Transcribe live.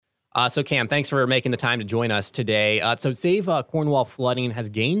So Cam, thanks for making the time to join us today. So Save Cornwall Flooding has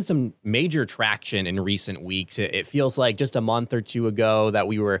gained some major traction in recent weeks. It feels like just a month or two ago that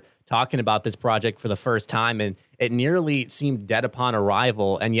we were talking about this project for the first time, and it nearly seemed dead upon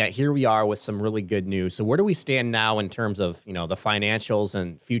arrival. And yet here we are with some really good news. So where do we stand now in terms of, the financials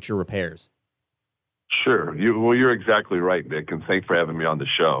and future repairs? Sure. You're exactly right, Nick, and thanks for having me on the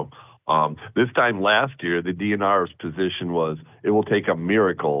show. This time last year, the DNR's position was it will take a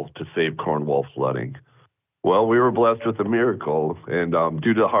miracle to save Cornwall flooding. Well, we were blessed with a miracle, and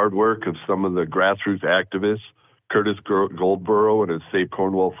due to the hard work of some of the grassroots activists, Curtis Goldborough and his Save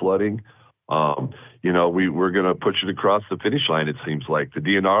Cornwall Flooding, we're going to push it across the finish line, it seems like. The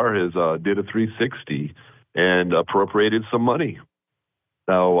DNR has did a 360 and appropriated some money.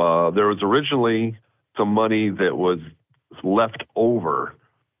 Now, there was originally some money that was left over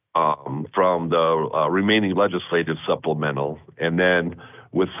from the remaining legislative supplemental, and then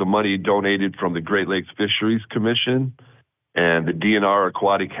with some money donated from the Great Lakes Fisheries Commission and the DNR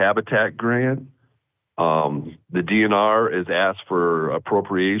Aquatic Habitat Grant, the DNR has asked for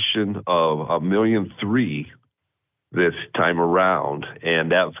appropriation of $1.3 million this time around,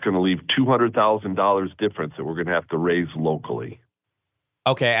 and that's going to leave $200,000 difference that we're going to have to raise locally.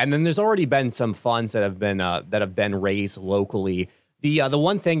 Okay, and then there's already been some funds that have been raised locally. The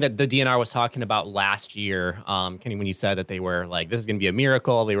one thing that the DNR was talking about last year, Kenny, when you said that they were like, this is going to be a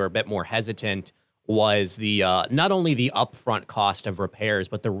miracle, they were a bit more hesitant, was the not only the upfront cost of repairs,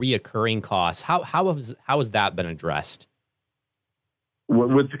 but the reoccurring costs. How has that been addressed?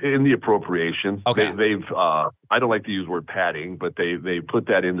 Within the appropriation, okay. They've I don't like to use the word padding, but they put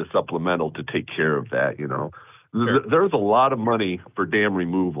that in the supplemental to take care of that. Sure. There's a lot of money for dam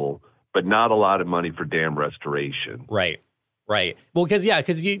removal, but not a lot of money for dam restoration. Right. Well, because the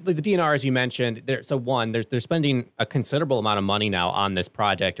DNR, as you mentioned, they're spending a considerable amount of money now on this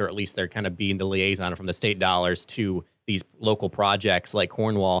project, or at least they're kind of being the liaison from the state dollars to these local projects like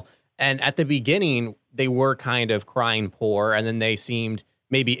Cornwall. And at the beginning, they were kind of crying poor, and then they seemed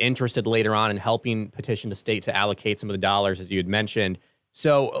maybe interested later on in helping petition the state to allocate some of the dollars, as you had mentioned.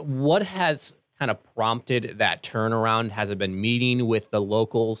 So what has kind of prompted that turnaround? Has it been meeting with the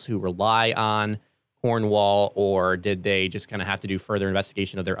locals who rely on Cornwall, or did they just kind of have to do further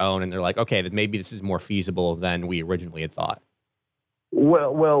investigation of their own, and they're like, okay, that maybe this is more feasible than we originally had thought?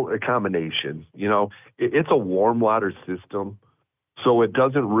 Well, a combination. It's a warm water system, so it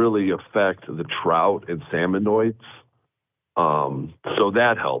doesn't really affect the trout and salmonoids. So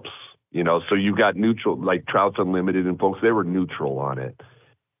that helps. So you got neutral, like Trout's Unlimited and folks, they were neutral on it.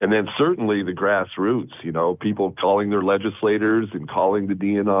 And then certainly the grassroots, people calling their legislators and calling the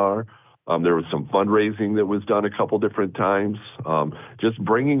DNR. There was some fundraising that was done a couple different times, just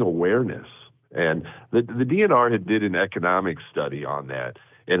bringing awareness. And the DNR did an economic study on that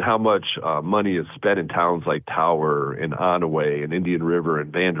and how much money is spent in towns like Tower and Onaway and Indian River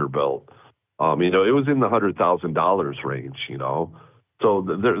and Vanderbilt. It was in the $100,000 range, So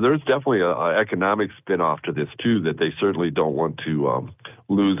there's definitely an economic spinoff to this, too, that they certainly don't want to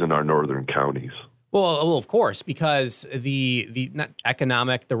lose in our northern counties. Well, of course, because the not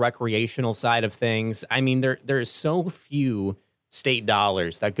economic, the recreational side of things. I mean, there's so few state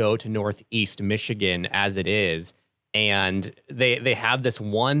dollars that go to Northeast Michigan as it is, and they have this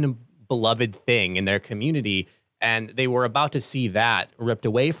one beloved thing in their community, and they were about to see that ripped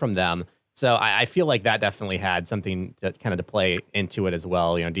away from them. So I feel like that definitely had something to play into it as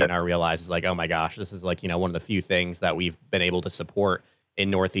well. DNR realizes like, oh my gosh, this is like, one of the few things that we've been able to support in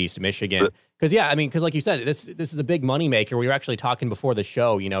Northeast Michigan. Because like you said, this is a big moneymaker. We were actually talking before the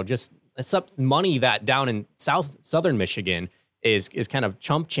show, just some money that down in southern Michigan is kind of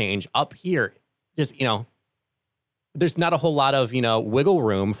chump change. Up here, just, there's not a whole lot of, wiggle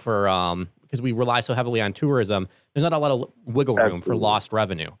room for, because we rely so heavily on tourism, there's not a lot of wiggle room Absolutely. for lost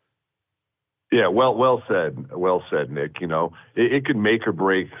revenue. Yeah, well said, Nick. It could make or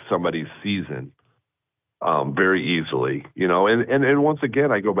break somebody's season very easily. And once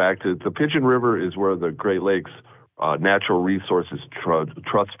again, I go back to the Pigeon River is where the Great Lakes Natural Resources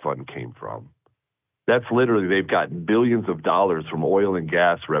Trust Fund came from. That's literally, they've got billions of dollars from oil and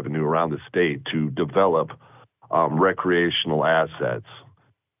gas revenue around the state to develop recreational assets.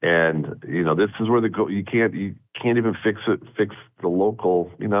 And this is where you can't even fix the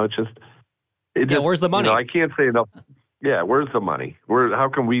local. Where's the money? I can't say enough. Yeah, where's the money? How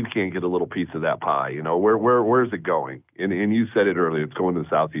come we can't get a little piece of that pie? Where's it going? And you said it earlier, it's going to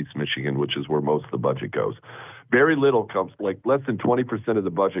Southeast Michigan, which is where most of the budget goes. Very little comes, like less than 20% of the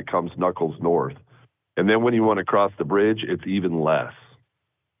budget comes knuckles north. And then when you want to cross the bridge, it's even less.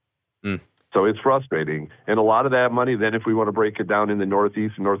 So it's frustrating. And a lot of that money, then if we want to break it down in the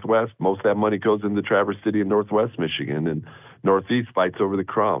Northeast and Northwest, most of that money goes into Traverse City and Northwest Michigan, and Northeast fights over the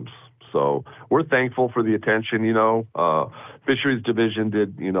crumbs. So we're thankful for the attention, Fisheries Division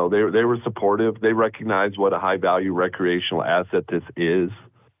did, they were supportive. They recognize what a high value recreational asset this is.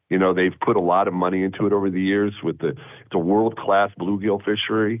 They've put a lot of money into it over the years it's a world-class bluegill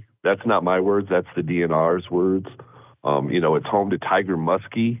fishery. That's not my words. That's the DNR's words. It's home to tiger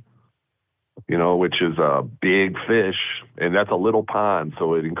muskie, which is a big fish, and that's a little pond.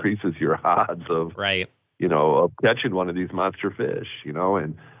 So it increases your odds of, right. Of catching one of these monster fish,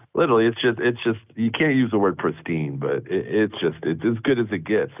 and literally it's just, you can't use the word pristine, but it's as good as it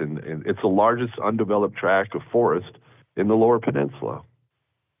gets. And it's the largest undeveloped tract of forest in the Lower Peninsula.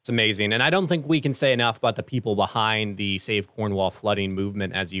 It's amazing. And I don't think we can say enough about the people behind the Save Cornwall Flooding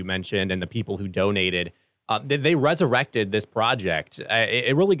movement, as you mentioned, and the people who donated. They resurrected this project.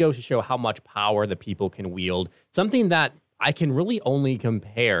 It really goes to show how much power the people can wield. Something that I can really only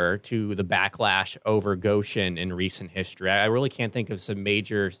compare to the backlash over Goshen in recent history. I really can't think of some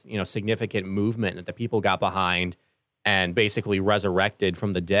major, significant movement that the people got behind and basically resurrected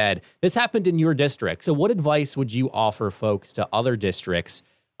from the dead. This happened in your district. So what advice would you offer folks to other districts,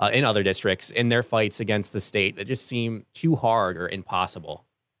 in their fights against the state that just seem too hard or impossible?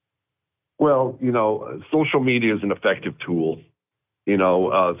 Well, social media is an effective tool.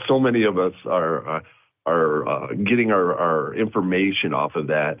 So many of us are getting our information off of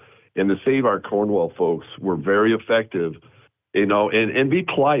that. And to Save Our Cornwall folks were very effective, and be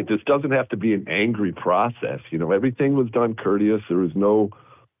polite. This doesn't have to be an angry process. Everything was done courteous. There was no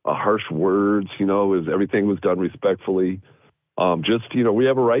harsh words, everything was done respectfully. We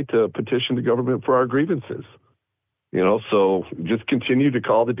have a right to petition the government for our grievances. So just continue to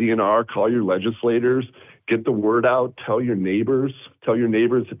call the DNR, call your legislators, get the word out, tell your neighbors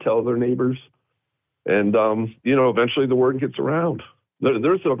to tell their neighbors. And, eventually the word gets around. I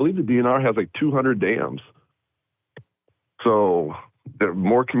believe the DNR has like 200 dams. So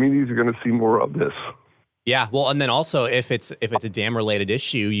more communities are going to see more of this. Yeah. Well, and then also if it's a dam related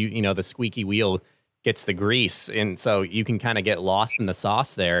issue, the squeaky wheel gets the grease. And so you can kind of get lost in the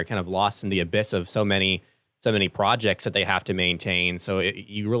sauce there, kind of lost in the abyss of so many projects that they have to maintain. So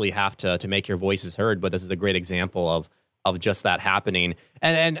you really have to make your voices heard. But this is a great example of just that happening.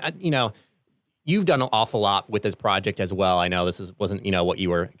 And you've done an awful lot with this project as well. I know wasn't what you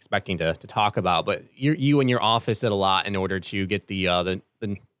were expecting to talk about, but you and your office did a lot in order to get the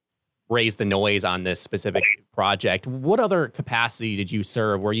raise the noise on this specific project. What other capacity did you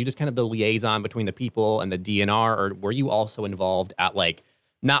serve? Were you just kind of the liaison between the people and the DNR, or were you also involved at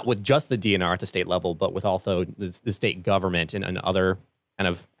not with just the DNR at the state level, but with also the state government and other kind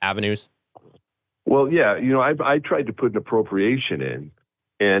of avenues? Well, yeah, I tried to put an appropriation in.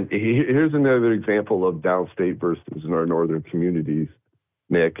 And here's another example of downstate versus in our northern communities,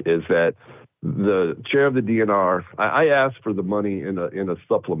 Nick, is that the chair of the DNR, I asked for the money in a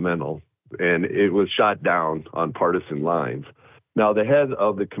supplemental, and it was shot down on partisan lines. Now, the head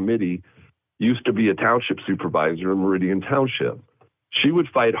of the committee used to be a township supervisor in Meridian Township. She would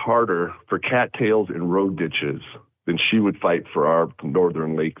fight harder for cattails and road ditches than she would fight for our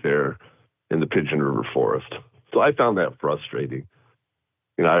northern lake there in the Pigeon River Forest. So I found that frustrating.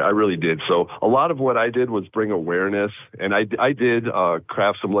 I really did. So a lot of what I did was bring awareness, and I did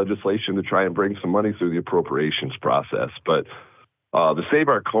craft some legislation to try and bring some money through the appropriations process. But the Save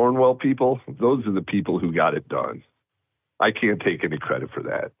Our Cornwall people, those are the people who got it done. I can't take any credit for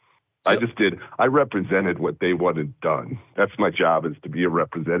that. So, I represented what they wanted done. That's my job, is to be a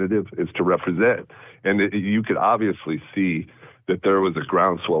representative, is to represent. And you could obviously see that there was a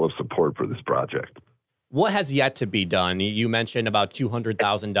groundswell of support for this project. What has yet to be done? You mentioned about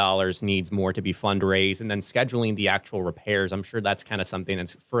 $200,000 needs more to be fundraised, and then scheduling the actual repairs. I'm sure that's kind of something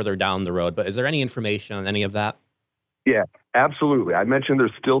that's further down the road, but is there any information on any of that? Yeah, absolutely. I mentioned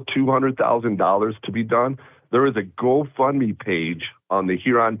there's still $200,000 to be done. There is a GoFundMe page on the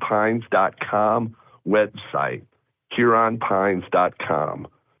HuronPines.com website, HuronPines.com.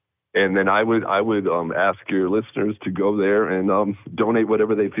 And then I would ask your listeners to go there and donate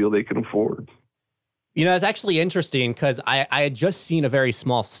whatever they feel they can afford. It's actually interesting because I had just seen a very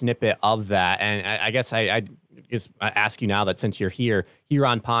small snippet of that. And I guess I just ask you now that since you're here,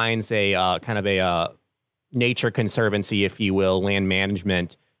 Huron Pines, a kind of a nature conservancy, if you will, land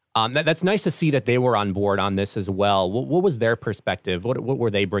management. That's nice to see that they were on board on this as well. What was their perspective? What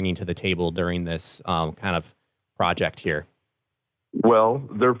were they bringing to the table during this kind of project here? Well,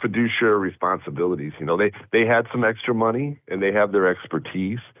 their fiduciary responsibilities. They had some extra money and they have their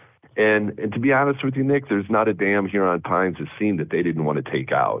expertise. And to be honest with you, Nick, there's not a dam Huron Pines has seen that they didn't want to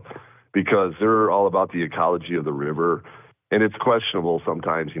take out. because they're all about the ecology of the river. And it's questionable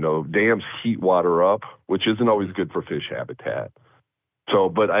sometimes, dams heat water up, which isn't always good for fish habitat. So,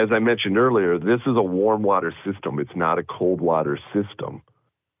 but as I mentioned earlier, this is a warm water system. It's not a cold water system.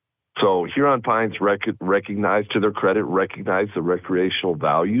 So Huron Pines recognize, to their credit, recognize the recreational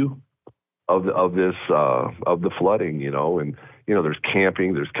value of the flooding, and, there's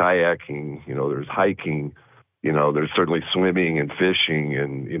camping, there's kayaking, there's hiking, there's certainly swimming and fishing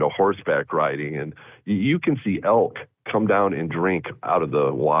and, horseback riding. And you can see elk come down and drink out of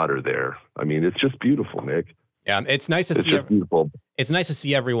the water there. I mean, it's just beautiful, Nick. Yeah, it's nice to see. Beautiful. It's nice to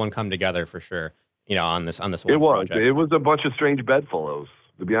see everyone come together for sure. On this one It was. project. It was a bunch of strange bedfellows,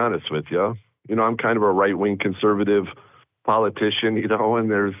 to be honest with you. I'm kind of a right-wing conservative politician,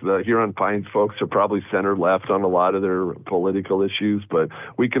 and there's the Huron Pines folks are probably center-left on a lot of their political issues, but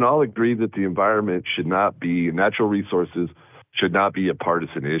we can all agree that the environment should not be, natural resources should not be a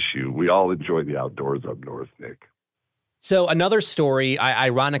partisan issue. We all enjoy the outdoors up north, Nick. So another story,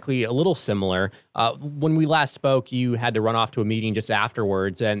 ironically, a little similar. When we last spoke, you had to run off to a meeting just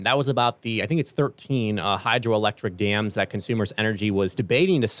afterwards, and that was about I think it's 13 hydroelectric dams that Consumers Energy was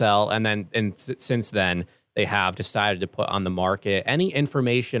debating to sell, and since then, they have decided to put on the market. Any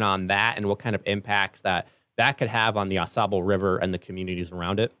information on that and what kind of impacts that could have on the Au River and the communities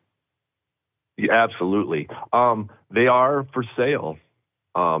around it? Yeah, absolutely. They are for sale.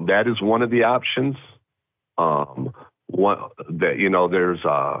 That is one of the options. There's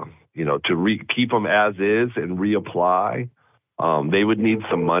to keep them as is and reapply. They would need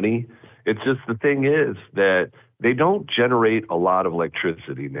some money. It's just, the thing is that they don't generate a lot of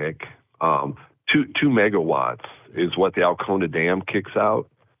electricity, Nick. 2 megawatts is what the Alcona Dam kicks out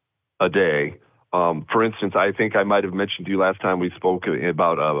a day. For instance, I think I might have mentioned to you last time we spoke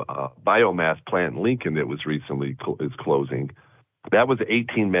about a biomass plant in Lincoln that was recently is closing. That was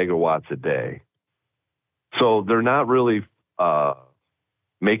 18 megawatts a day. So they're not really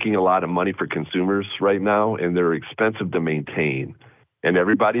making a lot of money for consumers right now, and they're expensive to maintain. And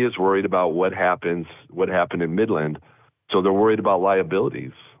everybody is worried about what happened in Midland, so they're worried about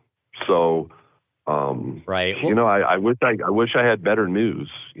liabilities. So, right. Well, I wish I had better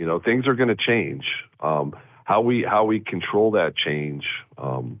news. Things are going to change. How we control that change.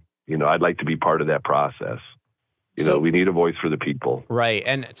 I'd like to be part of that process. We need a voice for the people. Right.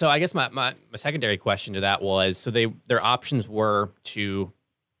 And so I guess my secondary question to that was, so their options were to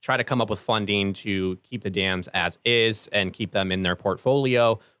try to come up with funding to keep the dams as is and keep them in their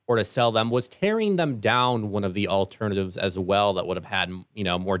portfolio, or to sell them. Was tearing them down one of the alternatives as well that would have had,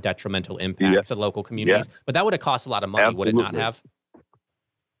 more detrimental impacts to local communities? Yeah. But that would have cost a lot of money, Absolutely. Would it not have?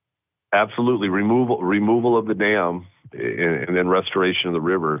 Absolutely. Removal of the dam and then restoration of the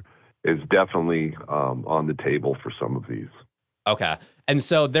river is definitely on the table for some of these. Okay. And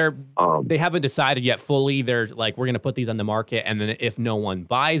so they haven't decided yet fully. They're like, we're going to put these on the market, and then if no one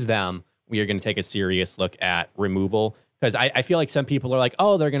buys them, we are going to take a serious look at removal. Because I feel like some people are like,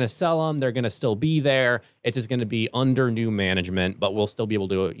 oh, they're going to sell them. They're going to still be there. It's just going to be under new management, but we'll still be able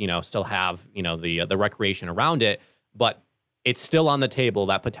to, still have, the recreation around it. But it's still on the table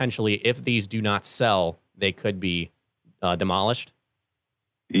that potentially, if these do not sell, they could be demolished.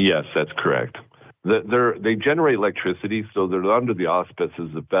 Yes, that's correct. They generate electricity, so they're under the auspices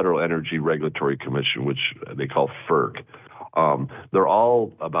of the Federal Energy Regulatory Commission, which they call FERC. They're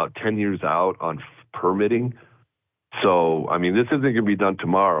all about 10 years out on permitting. So, this isn't going to be done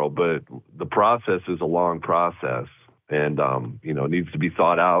tomorrow, but the process is a long process, and it needs to be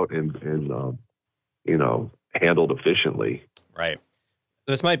thought out and handled efficiently. Right.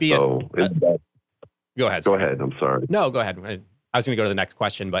 This might be. Go ahead. Sorry. Go ahead. I'm sorry. No, go ahead. I was going to go to the next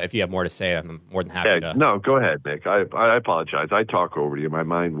question, but if you have more to say, I'm more than happy to. No, go ahead, Nick. I apologize. I talk over you. My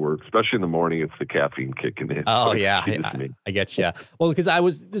mind works, especially in the morning. It's the caffeine kicking in. Oh, yeah. I get you. Well, because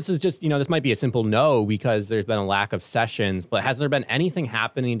this is just, this might be a simple no because there's been a lack of sessions, but has there been anything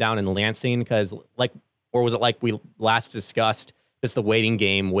happening down in Lansing? Because or was it like we last discussed, just the waiting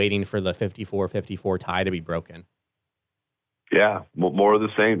game, waiting for the 54-54 tie to be broken? Yeah, more of the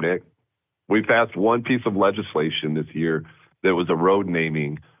same, Nick. We passed one piece of legislation this year that was a road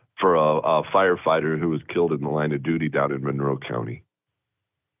naming for a firefighter who was killed in the line of duty down in Monroe County.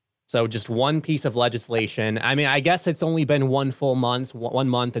 So just one piece of legislation. I guess it's only been 1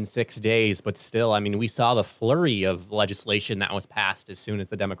 month and 6 days, but still, we saw the flurry of legislation that was passed as soon as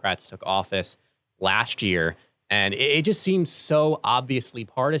the Democrats took office last year. And it just seems so obviously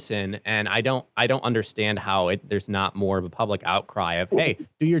partisan. And I don't understand how there's not more of a public outcry of, hey,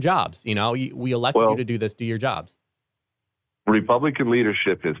 do your jobs. We elected you to do this, do your jobs. Republican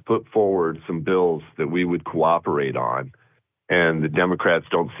leadership has put forward some bills that we would cooperate on, and the Democrats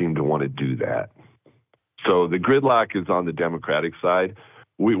don't seem to want to do that. So the gridlock is on the Democratic side.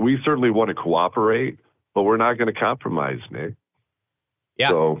 We certainly want to cooperate, but we're not going to compromise, Nick. Yeah.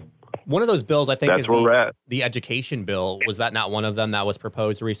 So one of those bills, I think, that's is where we're at. The education bill. Was that not one of them that was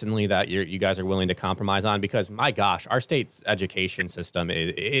proposed recently that you guys are willing to compromise on? Because, my gosh, our state's education system,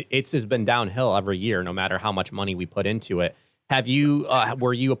 it's just been downhill every year, no matter how much money we put into it. Have you,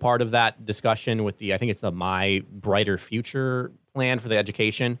 were you a part of that discussion with I think it's the My Brighter Future plan for the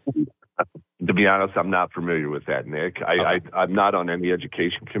education? To be honest, I'm not familiar with that, Nick. I'm not on any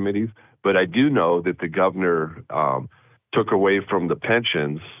education committees, but I do know that the governor took away from the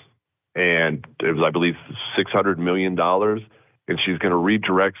pensions, and it was, I believe, $600 million, and she's going to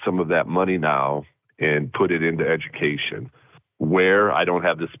redirect some of that money now and put it into education. Where, I don't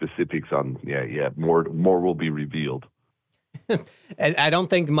have the specifics on yet. More will be revealed. I don't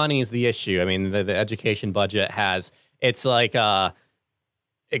think money is the issue. I mean, the education budget it's like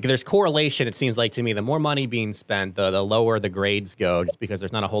there's correlation, it seems like to me. The more money being spent, the lower the grades go, just because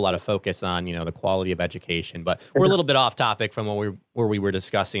there's not a whole lot of focus on, the quality of education. But we're a little bit off topic from where we were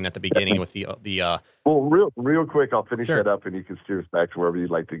discussing at the beginning with the Well, real quick, I'll finish Sure. that up, and you can steer us back to wherever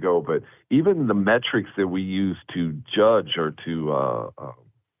you'd like to go. But even the metrics that we use to judge or to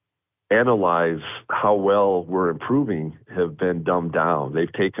analyze how well we're improving have been dumbed down.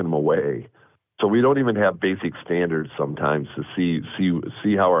 They've taken them away. So we don't even have basic standards sometimes to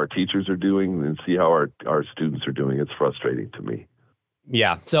see how our teachers are doing and see how our students are doing. It's frustrating to me.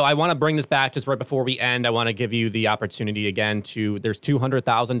 Yeah. So I want to bring this back just right before we end. I want to give you the opportunity again there's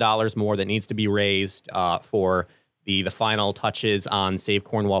 $200,000 more that needs to be raised for the final touches on Save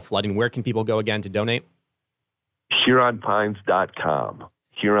Cornwall Flooding. Where can people go again to donate? HuronPines.com.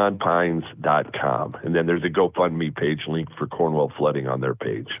 HuronPines.com. And then there's a GoFundMe page linked for Cornwall Flooding on their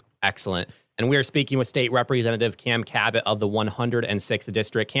page. Excellent. And we are speaking with State Representative Cam Cavitt of the 106th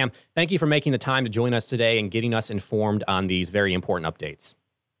District. Cam, thank you for making the time to join us today and getting us informed on these very important updates.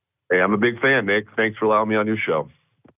 Hey, I'm a big fan, Nick. Thanks for allowing me on your show.